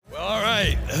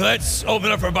Let's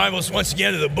open up our Bibles once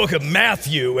again to the book of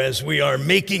Matthew as we are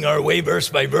making our way verse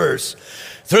by verse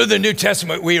through the New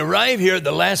Testament. We arrive here at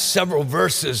the last several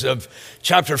verses of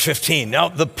chapter 15. Now,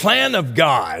 the plan of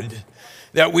God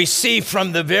that we see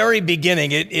from the very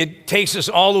beginning, it takes us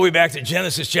all the way back to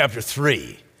Genesis chapter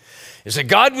 3, is that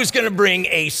God was going to bring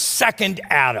a second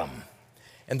Adam.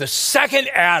 And the second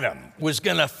Adam was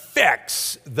going to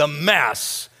fix the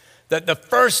mess that the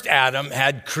first Adam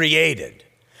had created.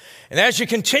 And as you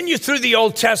continue through the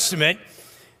Old Testament,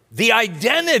 the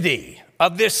identity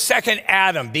of this second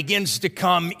Adam begins to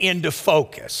come into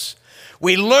focus.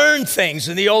 We learn things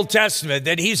in the Old Testament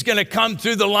that he's going to come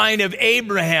through the line of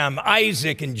Abraham,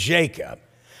 Isaac, and Jacob.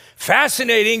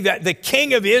 Fascinating that the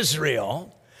king of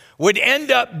Israel would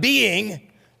end up being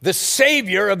the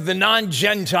savior of the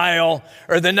non-Gentile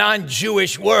or the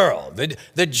non-Jewish world,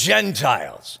 the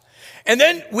Gentiles. And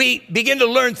then we begin to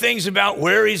learn things about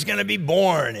where he's going to be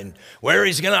born and where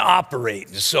he's going to operate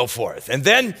and so forth. And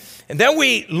then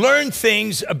we learn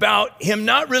things about him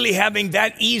not really having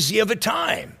that easy of a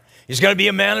time. He's going to be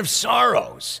a man of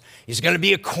sorrows. He's going to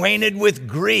be acquainted with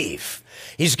grief.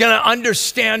 He's going to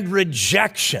understand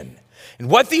rejection. And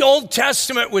what the Old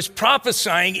Testament was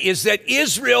prophesying is that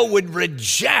Israel would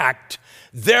reject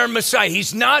their Messiah.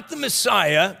 He's not the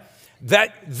Messiah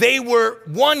that they were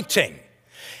wanting.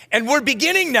 And we're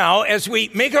beginning now, as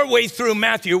we make our way through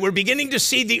Matthew, we're beginning to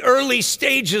see the early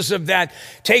stages of that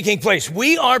taking place.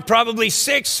 We are probably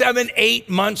 6, 7, 8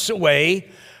 months away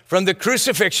from the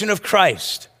crucifixion of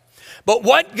Christ. But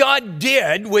what God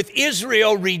did with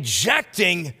Israel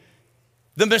rejecting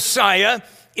the Messiah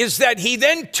is that he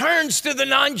then turns to the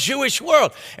non-Jewish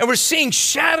world. And we're seeing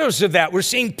shadows of that. We're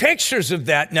seeing pictures of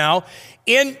that now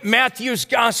in Matthew's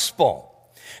gospel.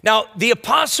 Now, the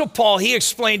Apostle Paul, he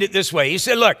explained it this way. He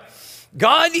said, look,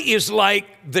 God is like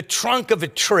the trunk of a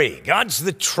tree. God's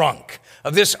the trunk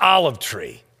of this olive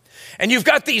tree. And you've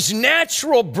got these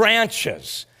natural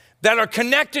branches that are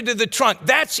connected to the trunk.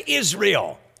 That's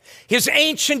Israel, his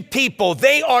ancient people.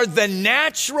 They are the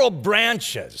natural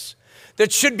branches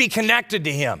that should be connected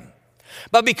to him.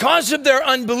 But because of their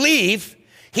unbelief,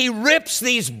 he rips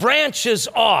these branches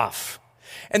off.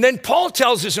 And then Paul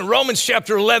tells us in Romans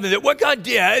chapter 11 that what God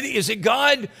did is that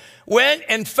God went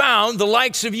and found the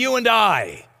likes of you and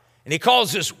I. And he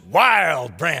calls us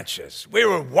wild branches. We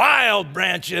were wild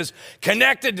branches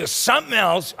connected to something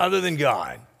else other than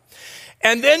God.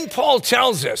 And then Paul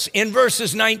tells us in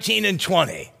verses 19 and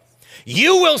 20,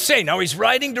 you will say, now he's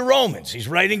writing to Romans, he's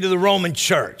writing to the Roman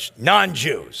church,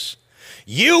 non-Jews.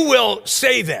 You will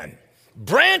say then,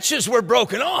 branches were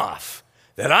broken off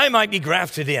that I might be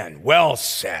grafted in. Well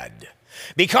said.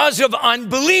 Because of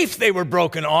unbelief they were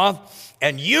broken off,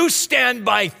 and you stand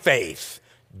by faith.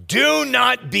 Do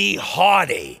not be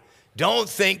haughty. Don't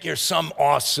think you're some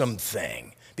awesome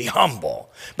thing. Be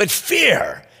humble. But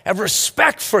fear, have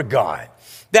respect for God,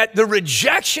 that the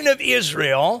rejection of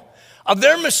Israel, of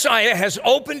their Messiah, has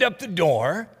opened up the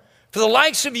door for the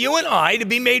likes of you and I to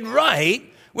be made right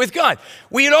with God.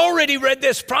 We had already read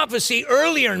this prophecy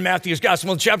earlier in Matthew's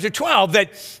Gospel in chapter 12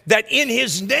 that in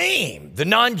his name, the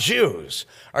non-Jews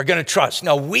are going to trust.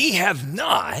 Now, we have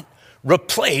not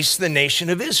replaced the nation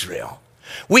of Israel.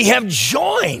 We have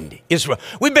joined Israel.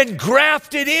 We've been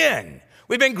grafted in.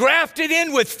 We've been grafted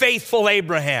in with faithful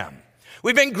Abraham.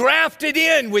 We've been grafted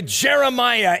in with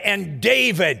Jeremiah and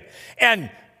David and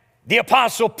the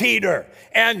Apostle Peter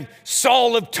and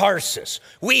Saul of Tarsus.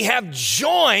 We have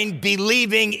joined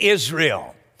believing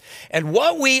Israel. And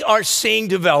what we are seeing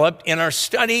developed in our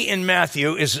study in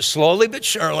Matthew is that slowly but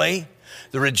surely,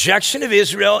 the rejection of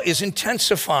Israel is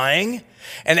intensifying.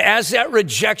 And as that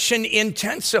rejection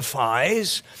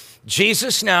intensifies,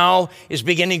 Jesus now is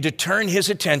beginning to turn his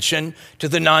attention to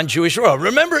the non-Jewish world.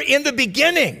 Remember, in the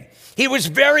beginning, he was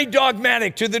very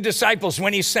dogmatic to the disciples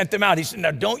when he sent them out. He said,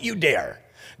 now don't you dare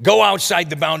go outside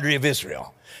the boundary of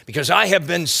Israel, because I have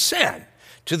been sent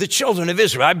to the children of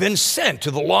Israel. I've been sent to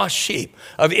the lost sheep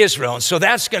of Israel. And so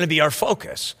that's going to be our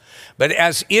focus. But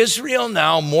as Israel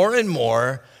now more and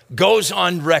more goes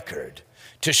on record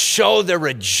to show their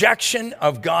rejection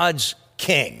of God's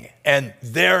king and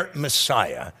their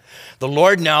Messiah, the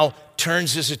Lord now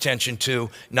turns his attention to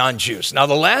non-Jews. Now,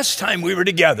 the last time we were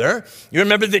together, you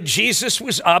remember that Jesus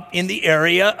was up in the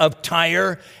area of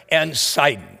Tyre and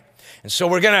Sidon. And so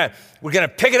we're gonna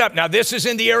pick it up. Now, this is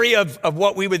in the area of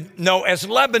what we would know as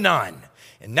Lebanon.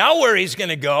 And now where he's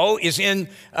gonna go is in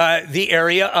the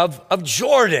area of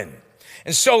Jordan.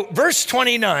 And so verse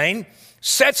 29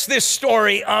 sets this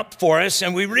story up for us.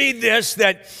 And we read this,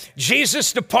 that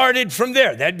Jesus departed from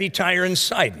there. That'd be Tyre and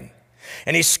Sidon.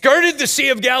 And he skirted the Sea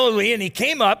of Galilee, and he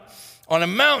came up on a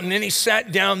mountain, and he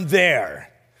sat down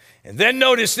there. And then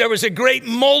notice there was a great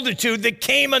multitude that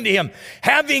came unto him,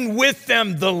 having with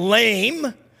them the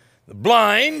lame, the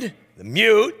blind, the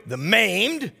mute, the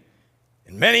maimed,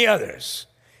 and many others.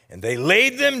 And they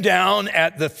laid them down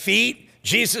at the feet,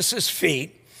 Jesus'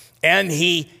 feet, and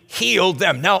he healed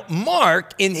them. Now,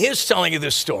 Mark, in his telling of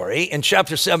this story, in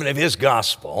chapter 7 of his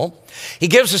gospel, he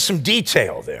gives us some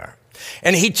detail there.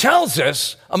 And he tells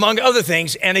us, among other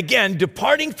things, and again,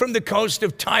 departing from the coast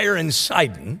of Tyre and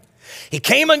Sidon, he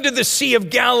came unto the Sea of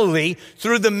Galilee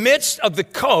through the midst of the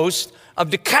coast of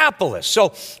Decapolis.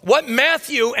 So what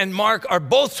Matthew and Mark are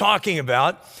both talking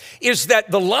about is that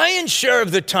the lion's share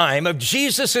of the time of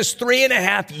Jesus'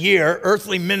 3.5-year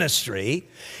earthly ministry,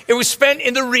 it was spent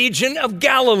in the region of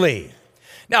Galilee.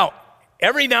 Now,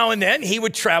 every now and then he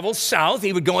would travel south.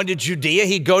 He would go into Judea.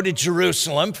 He'd go to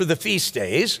Jerusalem for the feast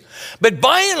days. But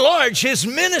by and large, his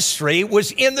ministry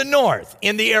was in the north,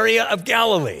 in the area of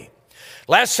Galilee.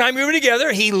 Last time we were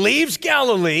together, he leaves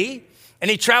Galilee and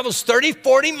he travels 30,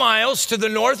 40 miles to the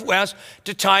northwest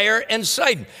to Tyre and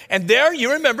Sidon. And there,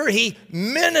 you remember, he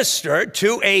ministered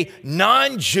to a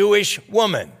non-Jewish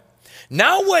woman.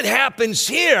 Now what happens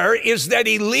here is that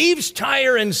he leaves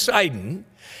Tyre and Sidon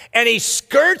and he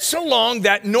skirts along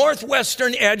that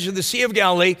northwestern edge of the Sea of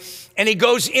Galilee and he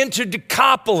goes into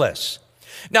Decapolis.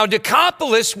 Now,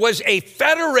 Decapolis was a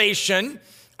federation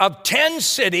of 10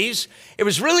 cities. It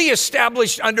was really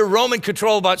established under Roman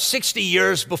control about 60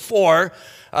 years before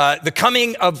the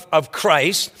coming of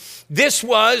Christ. This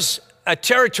was a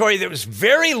territory that was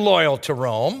very loyal to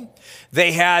Rome.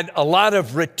 They had a lot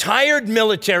of retired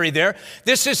military there.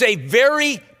 This is a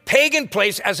very pagan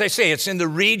place. As I say, it's in the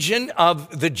region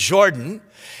of the Jordan.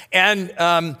 And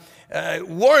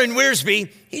Warren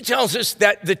Wiersbe, he tells us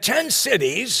that the 10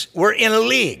 cities were in a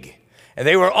league. And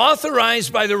they were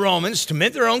authorized by the Romans to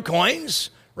mint their own coins,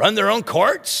 run their own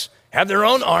courts, have their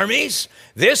own armies.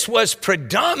 This was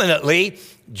predominantly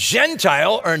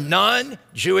Gentile or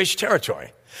non-Jewish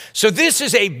territory. So this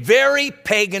is a very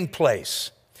pagan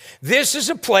place. This is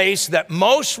a place that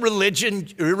most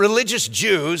religious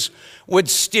Jews would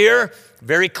steer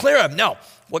very clear of. Now,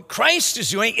 what Christ is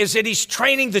doing is that he's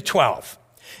training the 12.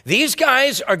 These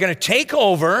guys are going to take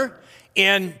over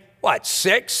in,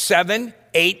 6, 7,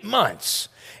 8 months.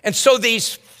 And so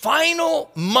these final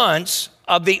months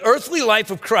of the earthly life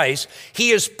of Christ,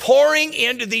 he is pouring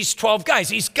into these 12 guys.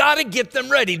 He's got to get them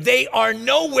ready. They are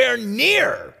nowhere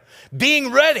near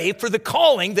being ready for the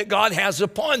calling that God has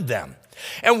upon them.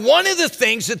 And one of the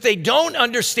things that they don't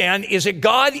understand is that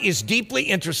God is deeply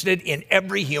interested in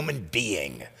every human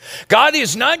being. God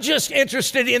is not just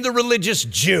interested in the religious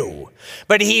Jew,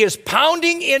 but he is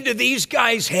pounding into these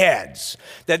guys' heads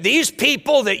that these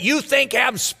people that you think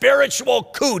have spiritual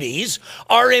cooties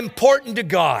are important to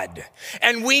God.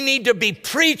 And we need to be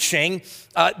preaching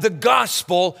the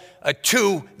gospel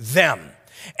to them.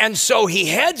 And so he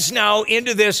heads now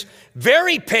into this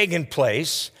very pagan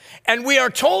place. And we are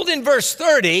told in verse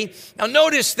 30, now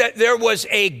notice that there was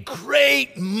a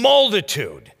great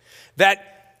multitude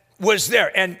that was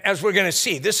there. And as we're going to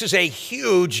see, this is a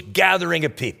huge gathering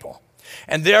of people.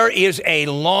 And there is a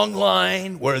long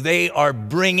line where they are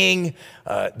bringing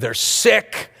their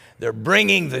sick, they're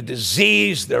bringing the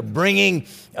disease, they're bringing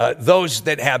those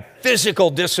that have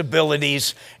physical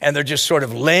disabilities, and they're just sort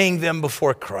of laying them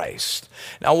before Christ.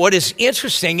 Now, what is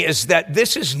interesting is that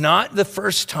this is not the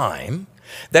first time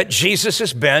that Jesus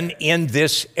has been in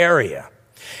this area.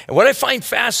 And what I find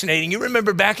fascinating, you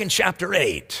remember back in chapter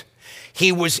 8,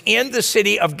 he was in the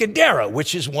city of Gadara,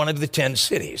 which is one of the 10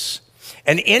 cities.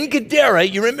 And in Gadara,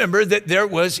 you remember that there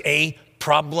was a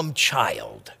problem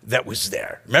child that was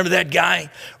there. Remember that guy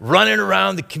running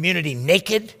around the community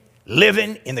naked,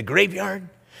 living in the graveyard?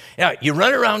 Now, you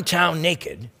run around town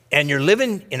naked and you're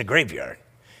living in a graveyard.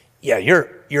 Yeah,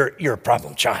 you're a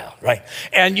problem child, right?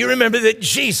 And you remember that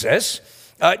Jesus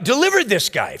delivered this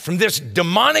guy from this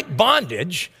demonic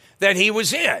bondage that he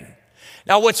was in.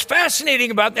 Now, what's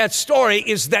fascinating about that story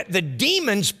is that the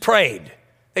demons prayed.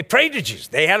 They prayed to Jesus.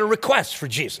 They had a request for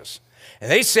Jesus.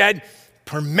 And they said,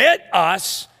 permit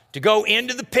us to go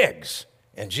into the pigs.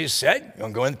 And Jesus said, you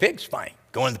want to go in the pigs? Fine,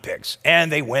 go in the pigs.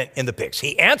 And they went in the pigs.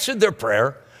 He answered their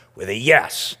prayer with a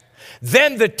yes.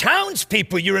 Then the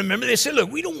townspeople, you remember, they said,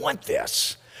 look, we don't want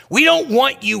this. We don't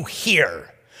want you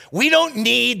here. We don't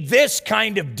need this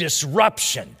kind of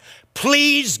disruption.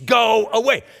 Please go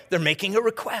away. They're making a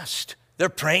request. They're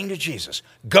praying to Jesus.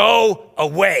 Go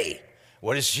away.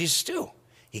 What does Jesus do?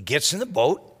 He gets in the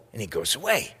boat and he goes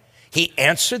away. He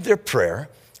answered their prayer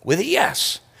with a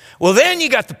yes. Well, then you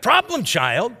got the problem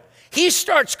child. He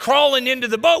starts crawling into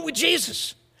the boat with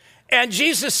Jesus. And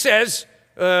Jesus says,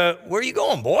 where are you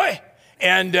going, boy?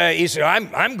 And he said,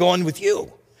 I'm going with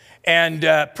you. And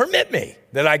permit me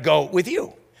that I go with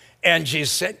you. And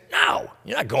Jesus said, no,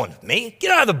 you're not going with me.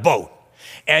 Get out of the boat.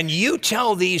 And you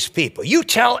tell these people, you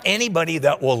tell anybody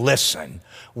that will listen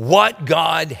what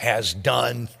God has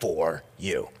done for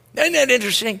you. Isn't that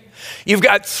interesting? You've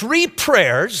got 3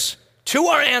 prayers. 2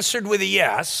 are answered with a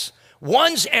yes.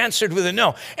 1's answered with a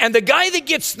no. And the guy that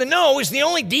gets the no is the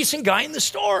only decent guy in the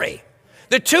story.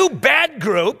 The 2 bad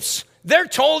groups, they're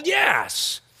told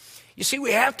yes. You see,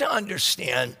 we have to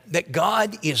understand that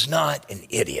God is not an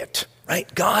idiot,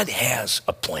 right? God has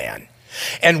a plan.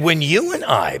 And when you and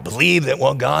I believe that,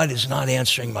 well, God is not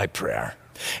answering my prayer,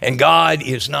 and God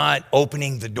is not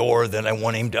opening the door that I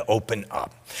want him to open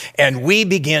up, and we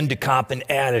begin to cop an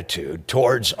attitude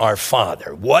towards our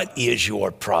Father, what is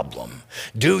your problem?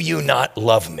 Do you not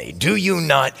love me? Do you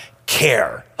not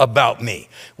care about me?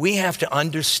 We have to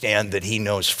understand that he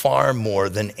knows far more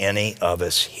than any of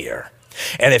us here.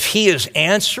 And if he is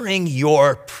answering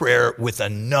your prayer with a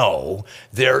no,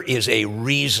 there is a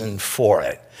reason for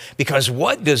it. Because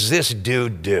what does this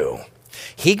dude do?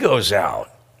 He goes out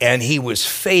and he was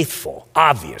faithful,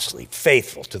 obviously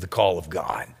faithful to the call of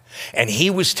God. And he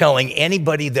was telling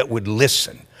anybody that would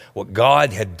listen what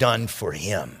God had done for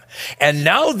him. And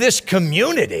now this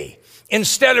community,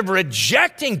 instead of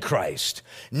rejecting Christ,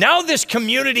 now this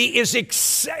community is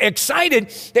excited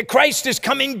that Christ is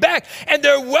coming back, and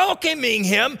they're welcoming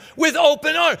him with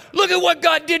open arms. Look at what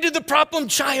God did to the problem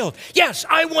child. Yes,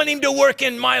 I want him to work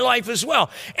in my life as well.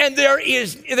 And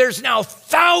there's now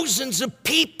thousands of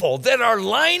people that are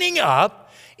lining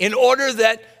up in order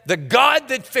that the God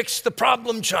that fixed the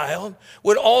problem child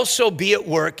would also be at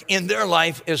work in their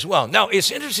life as well. Now, it's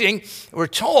interesting, we're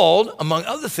told, among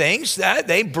other things, that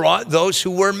they brought those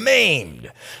who were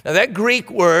maimed. Now, that Greek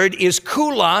word is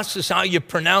koulos, is how you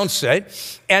pronounce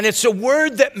it, and it's a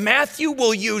word that Matthew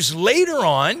will use later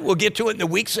on, we'll get to it in the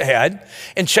weeks ahead,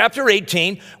 in chapter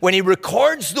 18, when he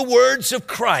records the words of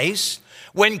Christ,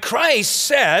 when Christ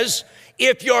says,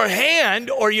 if your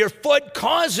hand or your foot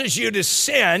causes you to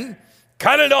sin,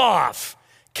 cut it off,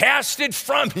 cast it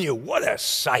from you. What a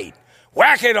sight.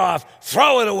 Whack it off,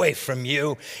 throw it away from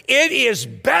you. It is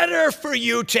better for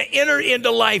you to enter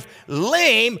into life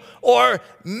lame or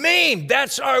maimed.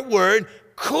 That's our word,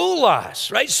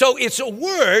 koulos, right? So it's a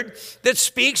word that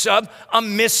speaks of a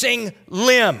missing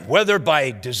limb, whether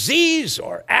by disease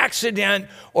or accident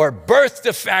or birth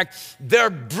defect.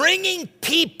 They're bringing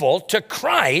people to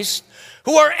Christ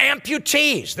who are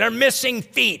amputees. They're missing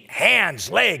feet,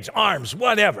 hands, legs, arms,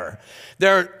 whatever.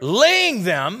 They're laying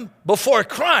them before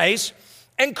Christ,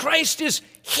 and Christ is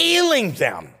healing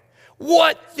them.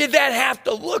 What did that have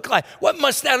to look like? What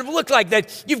must that have looked like?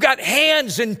 That you've got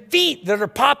hands and feet that are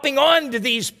popping onto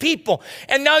these people,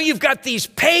 and now you've got these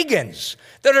pagans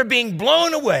that are being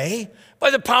blown away by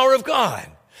the power of God.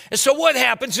 And so what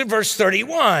happens in verse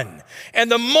 31?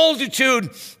 And the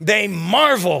multitude, they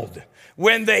marveled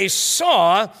when they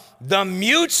saw the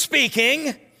mute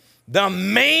speaking, the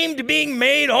maimed being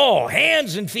made whole,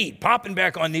 hands and feet popping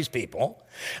back on these people,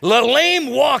 the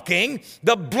lame walking,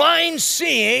 the blind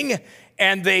seeing,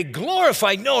 and they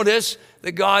glorified, notice,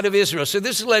 the God of Israel. So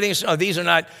this is letting us know these are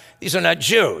not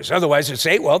Jews. Otherwise it'd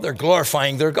say, well, they're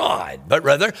glorifying their God. But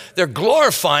rather, they're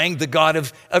glorifying the God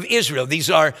of Israel.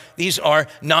 These are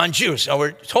non-Jews. Now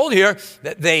we're told here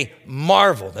that they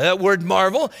marveled. That word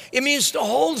marvel, it means to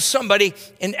hold somebody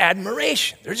in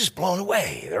admiration. They're just blown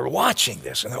away. They're watching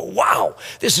this and they're, wow,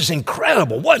 this is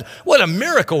incredible. What a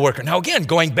miracle worker. Now again,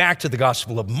 going back to the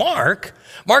Gospel of Mark,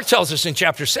 Mark tells us in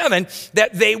chapter 7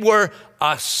 that they were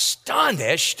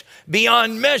astonished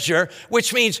beyond measure,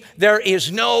 which means there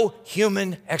is no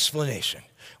human explanation.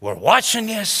 We're watching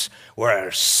this, we're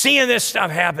seeing this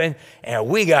stuff happen, and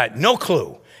we got no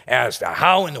clue as to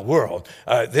how in the world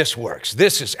this works.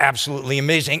 This is absolutely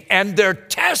amazing. And their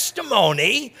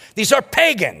testimony, these are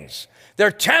pagans,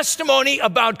 their testimony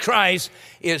about Christ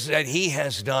is that he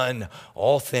has done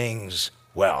all things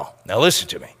well. Now listen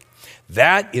to me.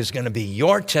 That is going to be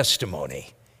your testimony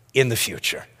in the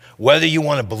future, whether you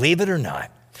want to believe it or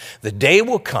not. The day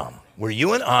will come where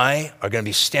you and I are going to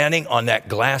be standing on that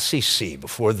glassy sea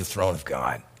before the throne of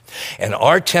God. And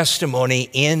our testimony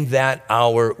in that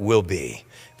hour will be,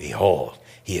 behold,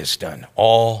 he has done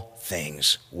all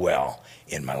things well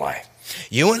in my life.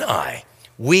 You and I,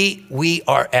 we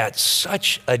are at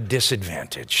such a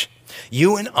disadvantage.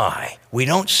 You and I, we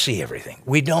don't see everything.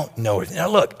 We don't know everything. Now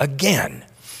look, again,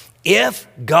 if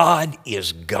God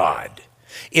is God,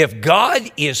 if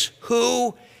God is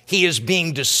who he is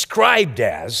being described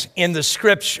as in the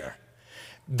scripture,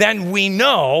 then we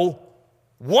know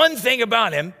one thing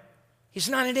about him, he's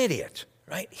not an idiot,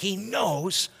 right? He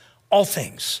knows all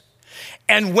things.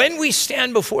 And when we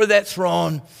stand before that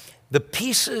throne, the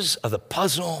pieces of the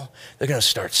puzzle, they're going to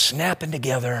start snapping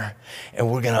together,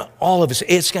 and we're going to, all of us,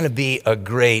 it's going to be a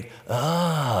great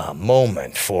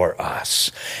moment for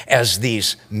us as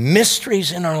these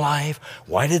mysteries in our life.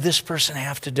 Why did this person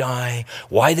have to die?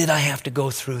 Why did I have to go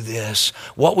through this?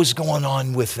 What was going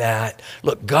on with that?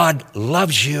 Look, God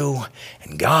loves you,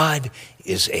 and God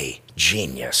is a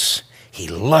genius. He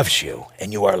loves you,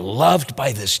 and you are loved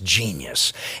by this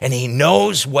genius, and he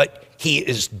knows what he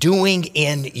is doing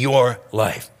in your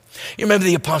life. You remember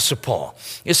the Apostle Paul.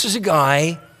 This is a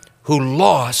guy who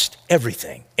lost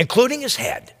everything, including his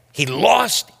head. He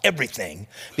lost everything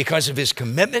because of his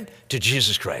commitment to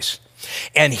Jesus Christ.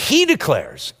 And he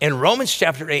declares in Romans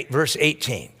chapter 8, verse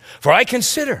 18, "For I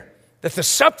consider that the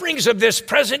sufferings of this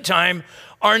present time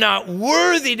are not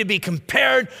worthy to be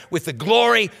compared with the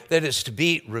glory that is to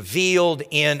be revealed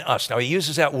in us." Now, he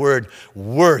uses that word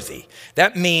worthy.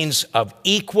 That means of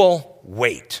equal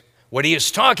weight. What he is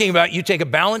talking about, you take a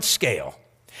balanced scale,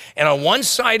 and on one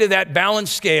side of that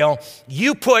balanced scale,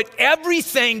 you put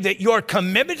everything that your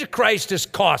commitment to Christ has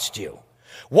cost you.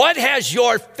 What has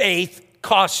your faith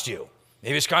cost you?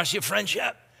 Maybe it's cost you a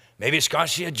friendship. Maybe it's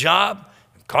cost you a job.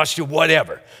 Cost you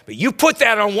whatever. But you put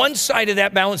that on one side of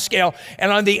that balance scale,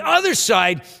 and on the other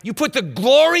side, you put the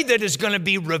glory that is going to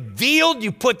be revealed.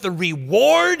 You put the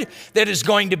reward that is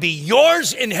going to be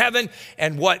yours in heaven.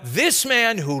 And what this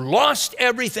man who lost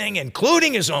everything,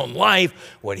 including his own life,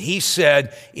 what he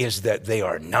said is that they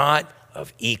are not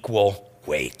of equal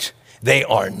weight. They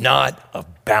are not of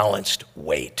balanced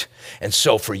weight. And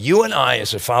so for you and I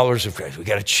as the followers of Christ, we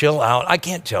got to chill out. I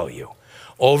can't tell you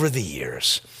over the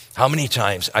years how many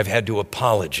times I've had to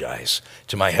apologize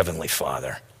to my Heavenly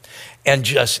Father and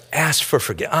just ask for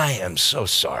forgiveness. I am so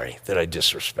sorry that I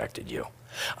disrespected you.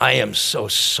 I am so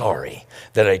sorry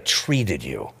that I treated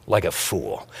you like a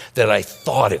fool, that I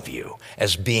thought of you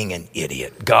as being an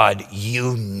idiot. God,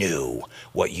 you knew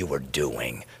what you were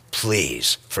doing.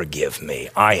 Please forgive me.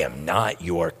 I am not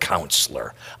your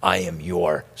counselor. I am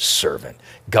your servant.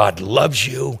 God loves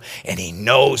you, and he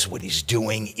knows what he's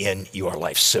doing in your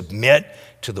life. Submit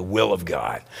to the will of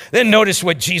God. Then notice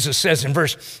what Jesus says in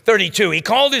verse 32. He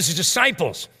called his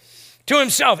disciples to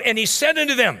himself, and he said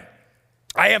unto them,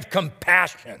 I have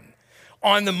compassion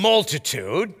on the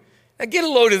multitude. Now get a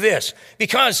load of this,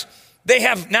 because they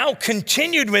have now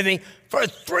continued with me for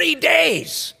 3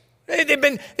 days. They've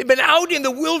been out in the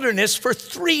wilderness for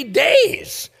 3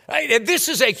 days. Right? This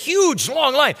is a huge,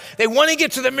 long life. They want to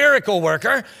get to the miracle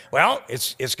worker. Well,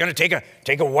 it's going to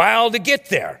take a while to get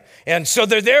there. And so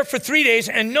they're there for 3 days,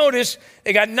 and notice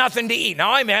they got nothing to eat.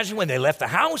 Now, I imagine when they left the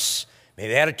house, maybe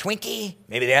they had a Twinkie,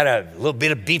 maybe they had a little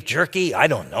bit of beef jerky, I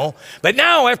don't know. But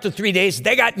now, after 3 days,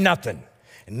 they got nothing.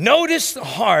 Notice the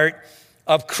heart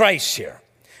of Christ here.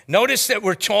 Notice that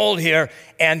we're told here,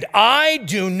 and I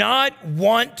do not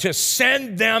want to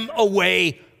send them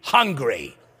away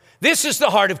hungry. This is the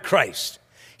heart of Christ.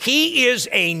 He is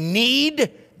a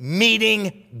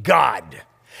need-meeting God.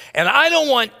 And I don't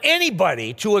want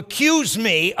anybody to accuse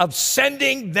me of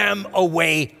sending them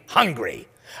away hungry.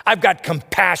 I've got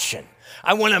compassion.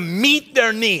 I want to meet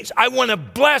their needs. I want to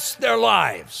bless their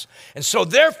lives. And so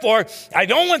therefore, I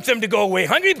don't want them to go away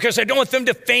hungry because I don't want them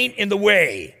to faint in the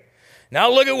way. Now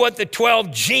look at what the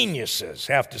 12 geniuses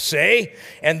have to say.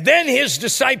 And then his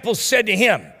disciples said to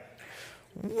him,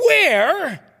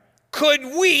 where could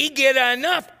we get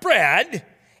enough bread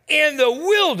in the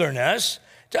wilderness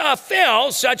to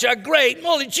fill such a great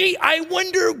multitude? Gee, I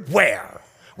wonder where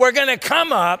we're going to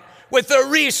come up with the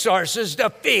resources to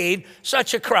feed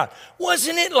such a crowd.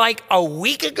 Wasn't it like a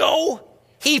week ago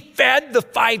he fed the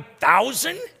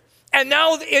 5,000? And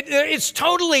now it's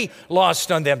totally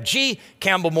lost on them. G.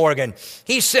 Campbell Morgan,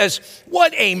 he says,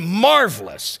 what a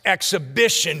marvelous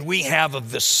exhibition we have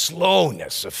of the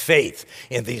slowness of faith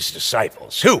in these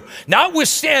disciples, who,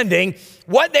 notwithstanding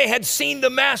what they had seen the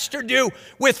master do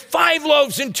with 5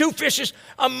 loaves and 2 fishes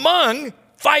among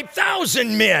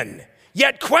 5,000 men,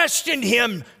 yet questioned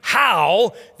him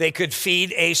how they could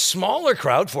feed a smaller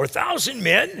crowd, 4,000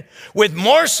 men, with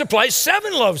more supplies,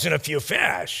 7 loaves and a few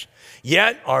fish.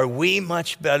 Yet are we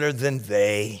much better than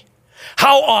they?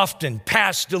 How often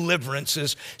past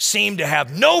deliverances seem to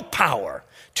have no power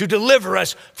to deliver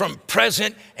us from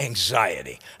present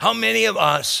anxiety. How many of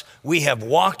us, we have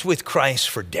walked with Christ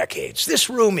for decades. This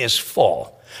room is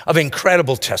full of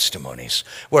incredible testimonies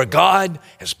where God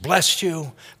has blessed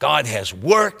you, God has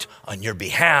worked on your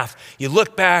behalf. You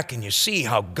look back and you see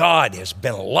how God has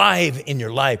been alive in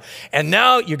your life. And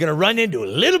now you're going to run into a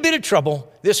little bit of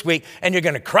trouble this week, and you're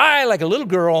going to cry like a little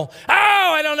girl.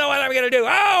 Oh, I don't know what I'm going to do.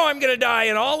 Oh, I'm going to die,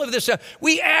 and all of this stuff.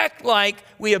 We act like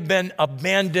we have been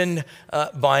abandoned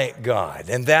by God,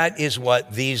 and that is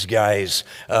what these guys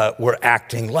were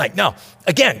acting like. Now,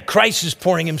 again, Christ is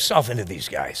pouring himself into these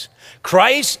guys.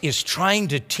 Christ is trying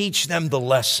to teach them the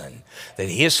lesson that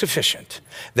he is sufficient,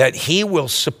 that he will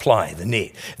supply the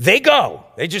need. They go.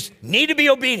 They just need to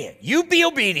be obedient. You be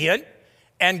obedient,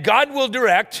 and God will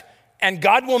direct, and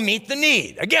God will meet the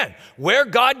need. Again, where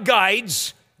God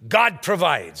guides, God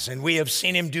provides. And we have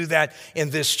seen him do that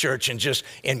in this church in just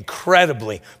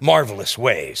incredibly marvelous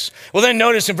ways. Well, then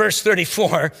notice in verse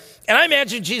 34, and I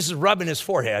imagine Jesus rubbing his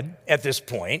forehead at this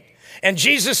point, and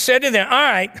Jesus said to them, all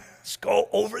right, let's go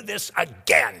over this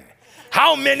again.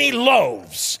 How many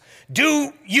loaves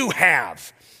do you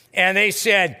have? And they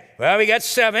said, well, we got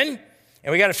 7,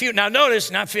 and we got a few. Now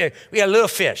notice, not fish, we got a little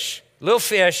fish,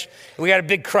 and we got a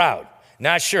big crowd.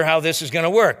 Not sure how this is going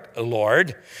to work,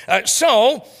 Lord.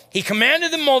 So he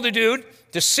commanded the multitude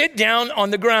to sit down on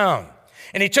the ground.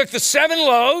 And he took the 7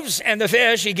 loaves and the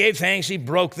fish, he gave thanks, he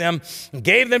broke them, and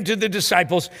gave them to the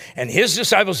disciples, and his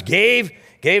disciples gave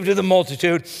to the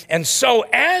multitude. And so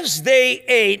as they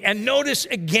ate, and notice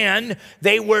again,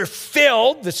 they were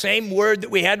filled, the same word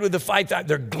that we had with the 5,000,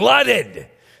 they're glutted.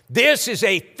 This is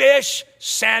a fish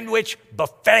sandwich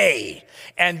buffet.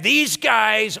 And these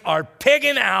guys are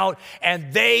pigging out,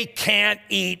 and they can't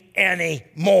eat any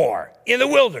more in the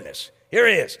wilderness. Here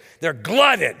it is. They're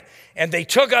glutted. And they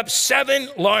took up 7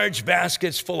 large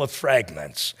baskets full of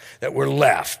fragments that were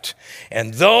left.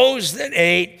 And those that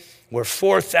ate were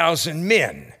 4,000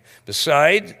 men,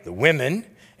 beside the women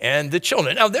and the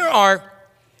children. Now, there are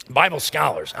Bible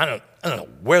scholars, I don't know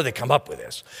where they come up with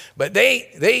this, but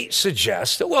they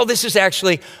suggest that, well, this is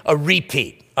actually a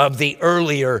repeat of the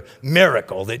earlier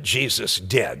miracle that Jesus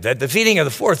did. That the feeding of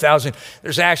the 4,000,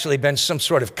 there's actually been some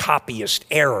sort of copyist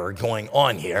error going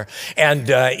on here. And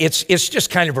it's just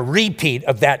kind of a repeat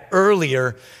of that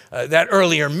earlier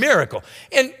miracle.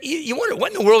 And you wonder,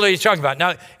 what in the world are you talking about?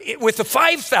 Now, with the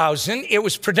 5,000, it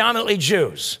was predominantly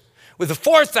Jews. With the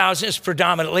 4,000, it's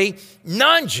predominantly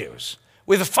non-Jews.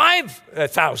 With the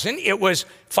 5,000, it was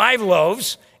 5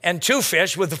 loaves and 2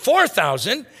 fish. With the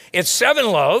 4,000, it's 7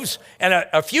 loaves and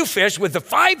a few fish. With the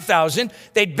 5,000,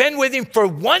 they'd been with him for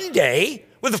 1 day.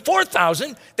 With the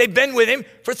 4,000, they'd been with him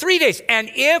for 3 days. And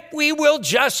if we will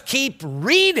just keep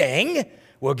reading,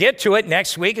 we'll get to it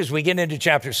next week as we get into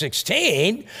chapter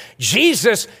 16.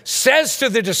 Jesus says to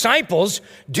the disciples,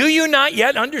 do you not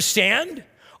yet understand?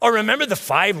 Or remember the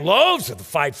 5 loaves of the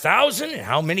 5,000 and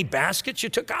how many baskets you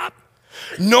took up?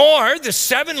 Nor the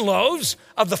 7 loaves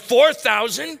of the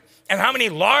 4,000 and how many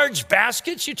large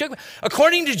baskets you took?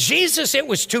 According to Jesus, it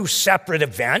was 2 separate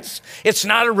events. It's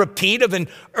not a repeat of an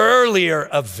earlier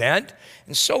event.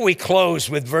 And so we close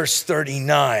with verse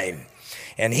 39.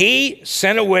 And he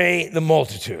sent away the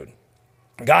multitude,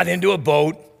 got into a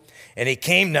boat, and he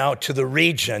came now to the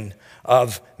region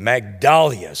of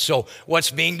Magdala. So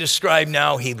what's being described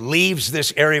now, he leaves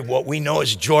this area, what we know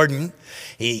as Jordan.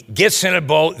 He gets in a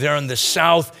boat there on the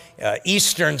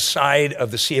southeastern side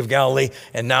of the Sea of Galilee,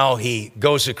 and now he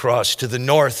goes across to the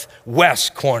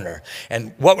northwest corner.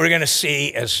 And what we're going to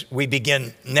see as we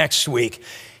begin next week,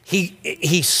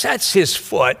 he sets his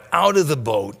foot out of the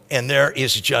boat, and there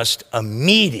is just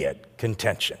immediate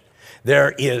contention.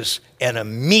 There is an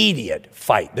immediate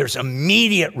fight. There's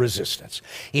immediate resistance.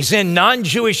 He's in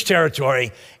non-Jewish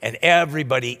territory, and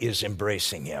everybody is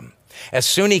embracing him. As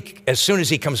soon as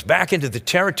he comes back into the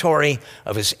territory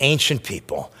of his ancient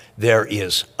people, there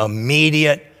is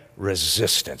immediate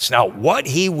resistance. Now, what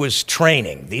he was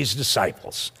training these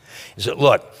disciples is that,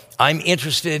 look, I'm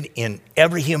interested in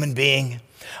every human being.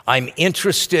 I'm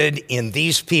interested in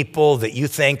these people that you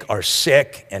think are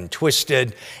sick and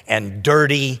twisted and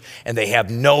dirty and they have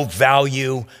no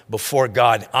value before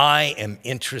God. I am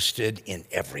interested in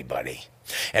everybody.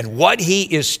 And what he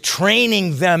is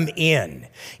training them in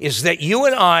is that you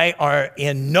and I are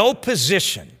in no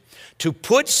position to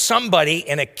put somebody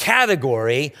in a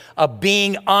category of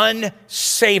being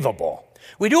unsavable.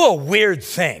 We do a weird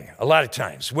thing a lot of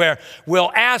times where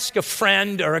we'll ask a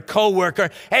friend or a coworker,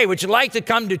 hey, would you like to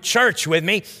come to church with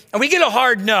me? And we get a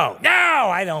hard no. No,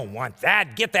 I don't want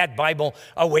that. Get that Bible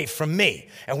away from me.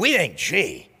 And we think,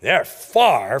 gee, they're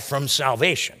far from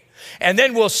salvation. And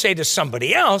then we'll say to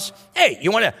somebody else, hey,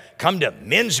 you want to come to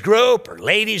men's group or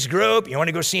ladies group? You want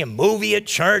to go see a movie at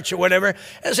church or whatever?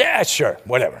 And say, yeah, sure,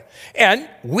 whatever. And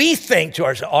we think to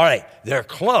ourselves, all right, they're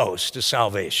close to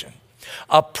salvation.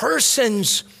 A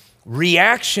person's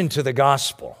reaction to the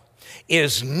gospel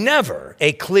is never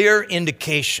a clear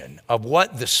indication of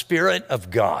what the Spirit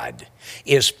of God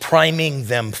is priming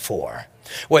them for.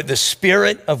 what the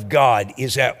Spirit of God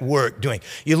is at work doing.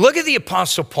 You look at the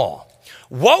Apostle Paul.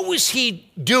 What was he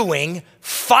doing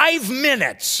 5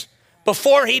 minutes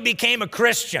before he became a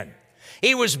Christian?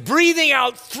 He was breathing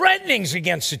out threatenings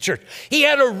against the church. He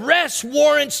had arrest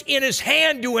warrants in his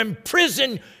hand to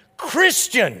imprison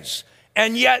Christians,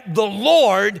 and yet the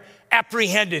Lord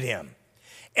apprehended him.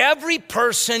 Every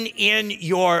person in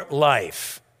your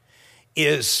life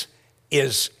is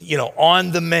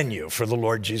on the menu for the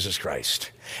Lord Jesus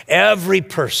Christ. Every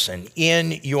person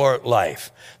in your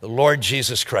life, the Lord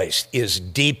Jesus Christ is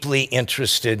deeply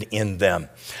interested in them.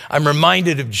 I'm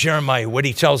reminded of Jeremiah, what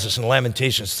he tells us in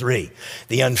Lamentations 3.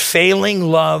 The unfailing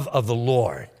love of the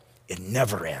Lord, it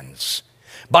never ends.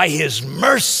 By his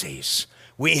mercies,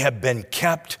 we have been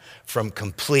kept from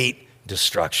complete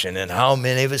destruction. And how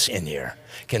many of us in here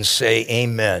can say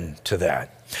amen to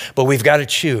that? But we've got to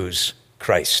choose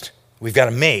Christ. We've got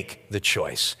to make the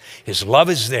choice. His love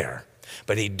is there,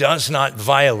 but he does not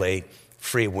violate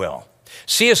free will.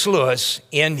 C.S. Lewis,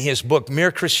 in his book,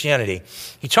 Mere Christianity,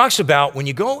 he talks about when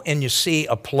you go and you see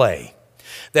a play,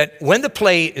 that when the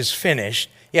play is finished,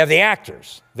 you have the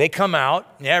actors. They come out,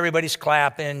 and everybody's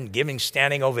clapping, giving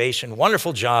standing ovation.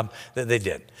 Wonderful job that they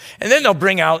did. And then they'll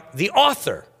bring out the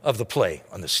author of the play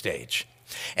on the stage.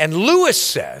 And Lewis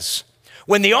says,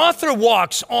 when the author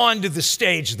walks onto the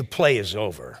stage, the play is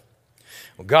over.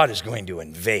 Well, God is going to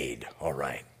invade, all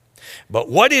right. But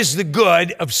what is the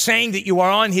good of saying that you are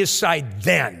on his side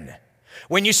then?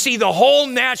 When you see the whole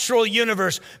natural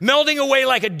universe melting away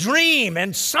like a dream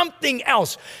and something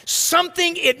else,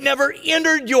 something it never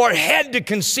entered your head to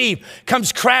conceive,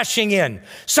 comes crashing in.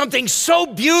 Something so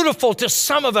beautiful to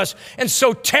some of us and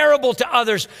so terrible to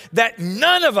others that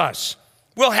none of us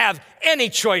will have any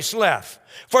choice left.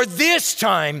 For this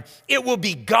time, it will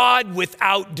be God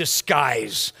without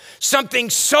disguise. Something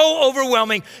so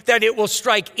overwhelming that it will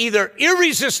strike either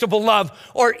irresistible love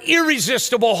or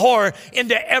irresistible horror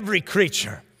into every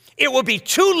creature. It will be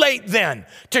too late then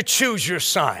to choose your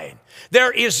side.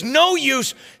 There is no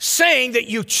use saying that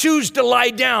you choose to lie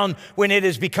down when it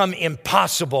has become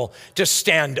impossible to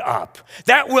stand up.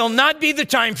 That will not be the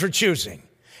time for choosing.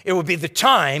 It will be the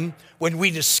time when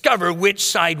we discover which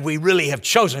side we really have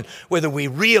chosen, whether we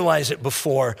realize it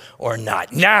before or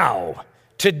not. Now,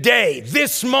 today,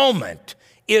 this moment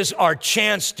is our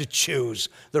chance to choose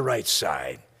the right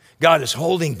side. God is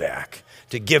holding back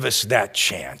to give us that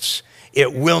chance.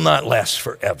 It will not last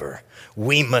forever.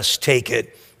 We must take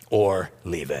it or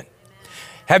leave it.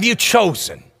 Have you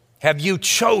chosen? Have you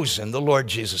chosen the Lord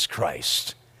Jesus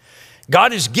Christ?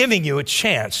 God is giving you a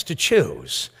chance to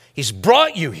choose. He's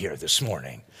brought you here this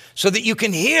morning so that you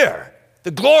can hear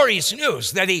the glorious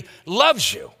news that he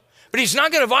loves you, but he's not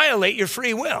going to violate your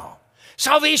free will.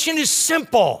 Salvation is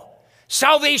simple.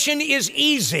 Salvation is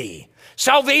easy.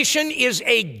 Salvation is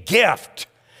a gift.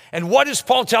 And what does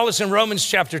Paul tell us in Romans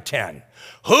chapter 10?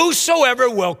 Whosoever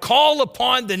will call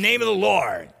upon the name of the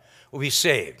Lord will be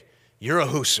saved. You're a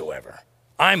whosoever.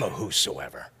 I'm a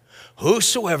whosoever.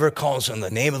 Whosoever calls on the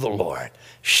name of the Lord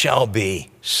shall be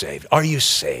saved. Are you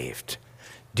saved?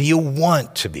 Do you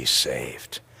want to be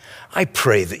saved? I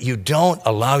pray that you don't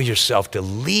allow yourself to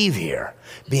leave here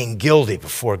being guilty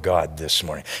before God this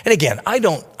morning. And again, I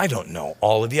don't know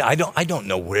all of you. I don't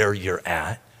know where you're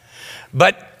at.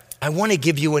 But I want to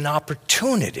give you an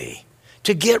opportunity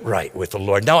to get right with the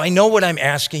Lord. Now, I know what I'm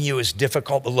asking you is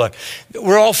difficult, but look,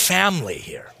 we're all family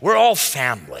here. We're all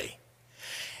family.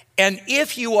 And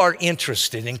if you are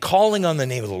interested in calling on the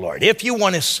name of the Lord, if you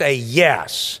want to say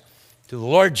yes to the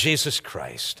Lord Jesus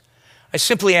Christ, I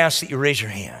simply ask that you raise your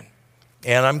hand,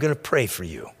 and I'm going to pray for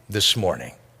you this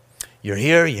morning. You're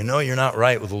here, you know you're not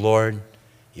right with the Lord,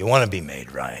 you want to be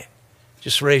made right.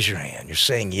 Just raise your hand. You're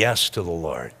saying yes to the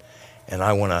Lord, and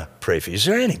I want to pray for you. Is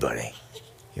there anybody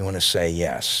you want to say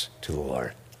yes to the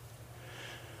Lord?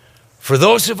 For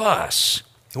those of us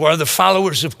who are the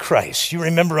followers of Christ, you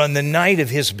remember on the night of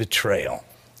his betrayal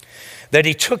that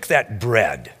he took that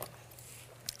bread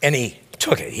and he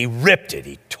took it, he ripped it,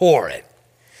 he tore it.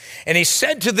 And he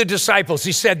said to the disciples,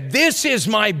 he said, "This is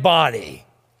my body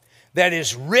that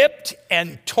is ripped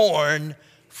and torn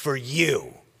for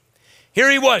you."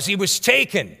 Here he was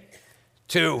taken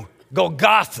to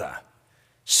Golgotha,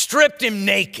 stripped him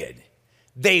naked.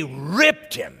 They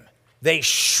ripped him, they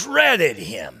shredded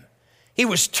him. He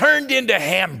was turned into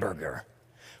hamburger.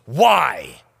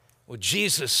 Why? Well,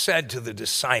 Jesus said to the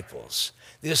disciples,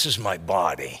 "This is my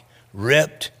body,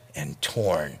 ripped and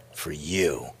torn for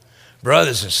you."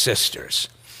 Brothers and sisters,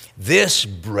 this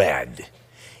bread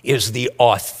is the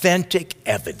authentic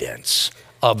evidence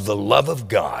of the love of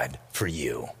God for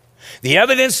you. The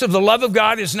evidence of the love of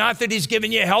God is not that he's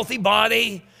given you a healthy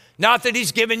body, not that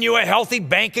he's given you a healthy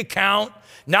bank account,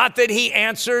 not that he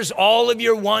answers all of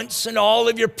your wants and all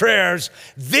of your prayers.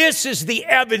 This is the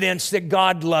evidence that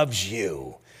God loves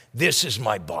you. This is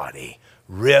my body,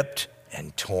 ripped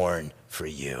and torn for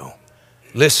you.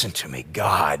 Listen to me,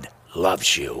 God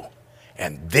loves you,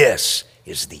 and this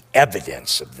is the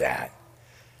evidence of that.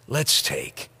 Let's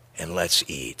take and let's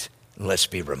eat, and let's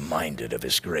be reminded of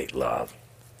his great love.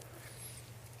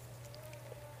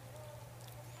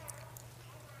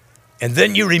 And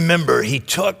then you remember he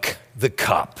took the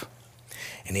cup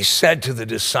and he said to the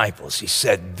disciples, he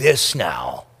said, this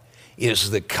now is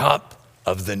the cup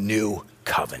of the new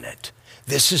covenant.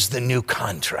 This is the new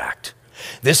contract.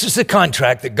 This is the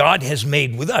contract that God has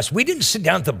made with us. We didn't sit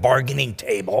down at the bargaining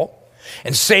table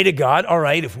and say to God, all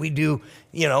right, if we do,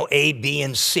 A, B,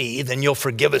 and C, then you'll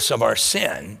forgive us of our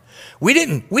sin. We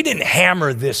didn't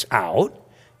hammer this out.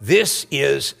 This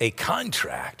is a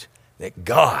contract that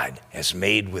God has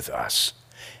made with us.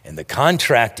 And the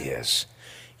contract is,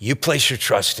 you place your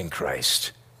trust in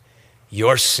Christ,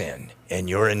 your sin and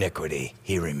your iniquity,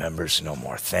 he remembers no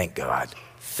more. Thank God.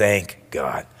 Thank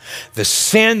God. The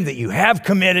sin that you have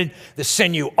committed, the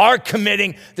sin you are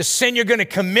committing, the sin you're going to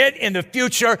commit in the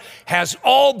future has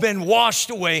all been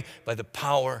washed away by the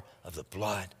power of the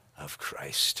blood of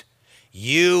Christ.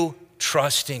 You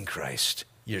trust in Christ,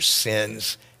 your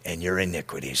sins and your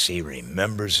iniquities he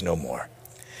remembers no more.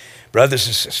 Brothers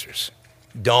and sisters,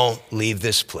 don't leave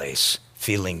this place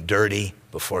feeling dirty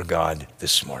before God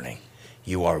this morning.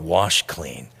 You are washed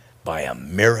clean by a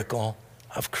miracle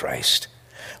of Christ.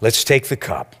 Let's take the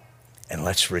cup and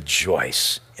let's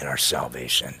rejoice in our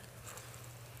salvation.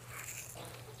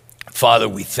 Father,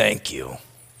 we thank you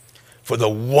for the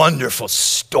wonderful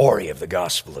story of the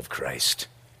gospel of Christ.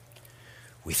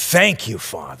 We thank you,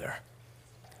 Father,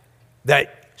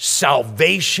 that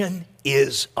salvation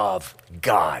is of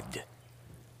God.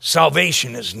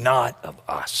 Salvation is not of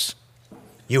us.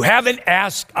 You haven't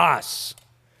asked us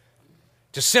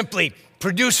to simply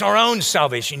produce our own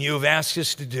salvation. You have asked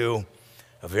us to do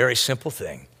a very simple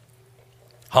thing.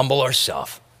 Humble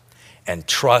ourselves and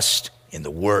trust in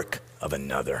the work of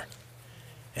another.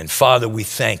 And Father, we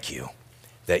thank you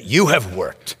that you have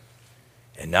worked,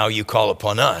 and now you call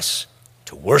upon us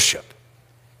to worship.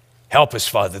 Help us,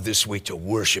 Father, this week to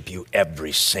worship you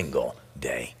every single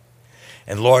day.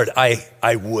 And Lord,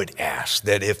 I would ask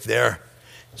that if there's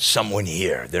someone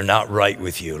here, they're not right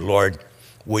with you, Lord,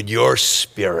 would your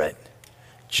Spirit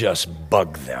just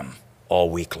bug them all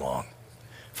week long?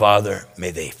 Father,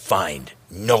 may they find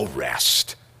no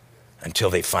rest until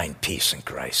they find peace in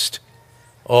Christ.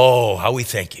 Oh, how we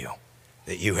thank you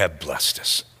that you have blessed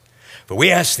us. But we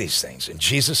ask these things in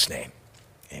Jesus' name,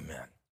 amen.